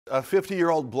A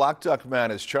 50-year-old Blackduck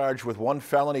man is charged with one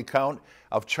felony count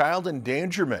of child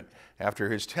endangerment after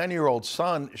his 10-year-old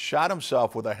son shot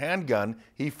himself with a handgun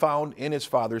he found in his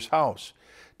father's house.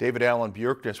 David Allen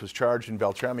Bjerknes was charged in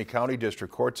Beltrami County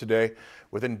District Court today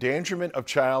with endangerment of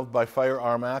child by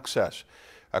firearm access.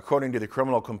 According to the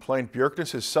criminal complaint,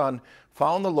 Bjerknes' son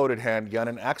found the loaded handgun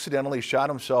and accidentally shot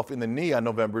himself in the knee on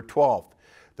November 12th.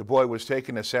 The boy was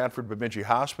taken to Sanford Bemidji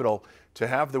Hospital to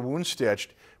have the wound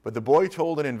stitched, but the boy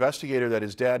told an investigator that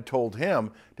his dad told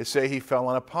him to say he fell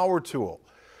on a power tool.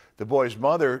 The boy's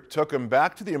mother took him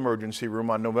back to the emergency room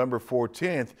on November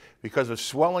 14th because of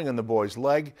swelling in the boy's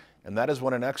leg, and that is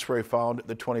when an x-ray found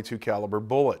the .22 caliber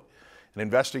bullet. An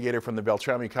investigator from the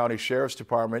Beltrami County Sheriff's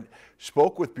Department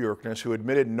spoke with Bjerknes, who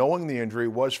admitted knowing the injury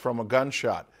was from a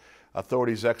gunshot.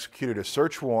 Authorities executed a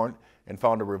search warrant and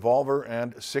found a revolver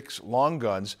and 6 long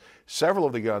guns. Several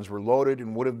of the guns were loaded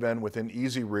and would have been within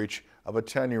easy reach of a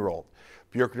 10-year-old.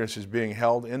 Bjerknes is being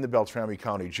held in the Beltrami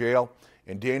County Jail.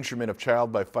 Endangerment of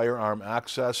child by firearm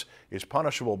access is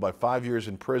punishable by 5 years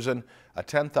in prison, a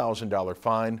 $10,000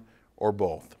 fine, or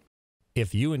both.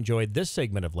 If you enjoyed this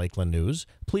segment of Lakeland News,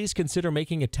 please consider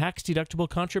making a tax-deductible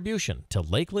contribution to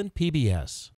Lakeland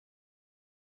PBS.